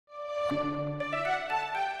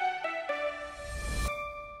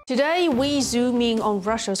Today, we zoom in on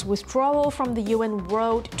Russia's withdrawal from the UN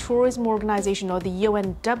World Tourism Organization, or the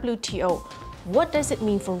UNWTO. What does it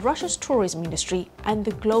mean for Russia's tourism industry and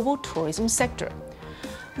the global tourism sector?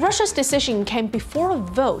 Russia's decision came before a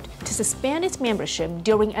vote to suspend its membership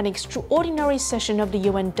during an extraordinary session of the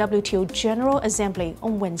UNWTO General Assembly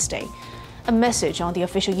on Wednesday. A message on the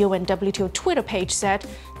official UNWTO Twitter page said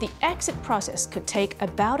the exit process could take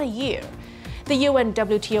about a year. The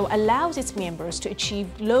UNWTO allows its members to achieve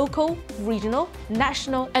local, regional,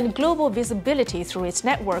 national, and global visibility through its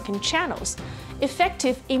network and channels.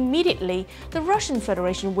 Effective immediately, the Russian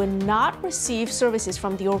Federation will not receive services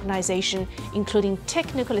from the organization, including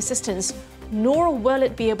technical assistance, nor will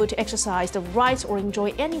it be able to exercise the rights or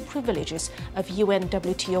enjoy any privileges of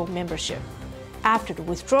UNWTO membership. After the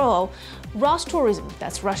withdrawal, Rostourism,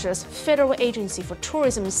 that's Russia's federal agency for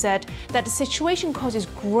tourism, said that the situation causes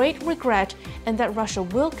great regret and that Russia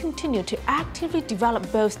will continue to actively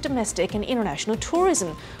develop both domestic and international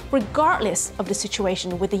tourism, regardless of the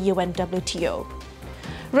situation with the UNWTO.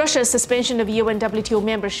 Russia's suspension of UNWTO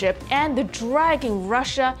membership and the dragging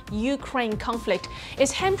Russia-Ukraine conflict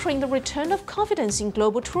is hampering the return of confidence in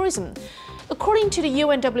global tourism. According to the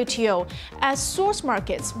UNWTO, as source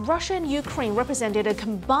markets, Russia and Ukraine represented a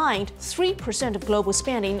combined 3% of global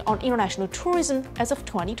spending on international tourism as of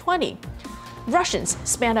 2020. Russians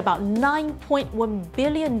spent about $9.1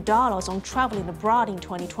 billion on traveling abroad in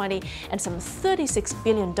 2020 and some $36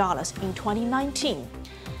 billion in 2019.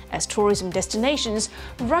 As tourism destinations,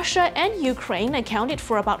 Russia and Ukraine accounted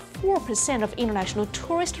for about 4% of international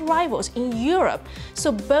tourist arrivals in Europe,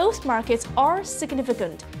 so both markets are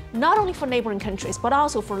significant, not only for neighboring countries, but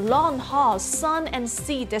also for long-haul sun and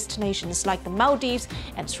sea destinations like the Maldives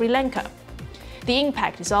and Sri Lanka. The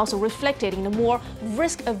impact is also reflected in the more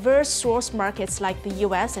risk-averse source markets like the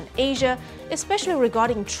US and Asia, especially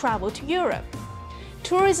regarding travel to Europe.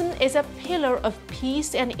 Tourism is a pillar of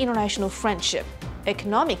peace and international friendship.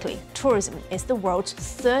 Economically, tourism is the world's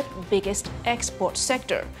third biggest export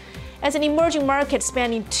sector. As an emerging market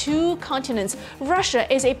spanning two continents,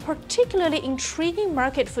 Russia is a particularly intriguing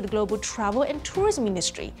market for the global travel and tourism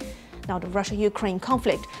industry. Now, the Russia-Ukraine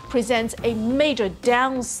conflict presents a major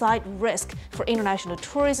downside risk for international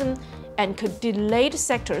tourism and could delay the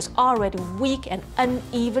sector's already weak and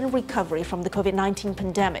uneven recovery from the COVID-19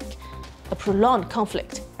 pandemic. A prolonged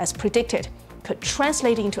conflict, as predicted, could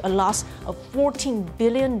translate into a loss of $14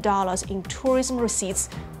 billion in tourism receipts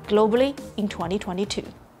globally in 2022.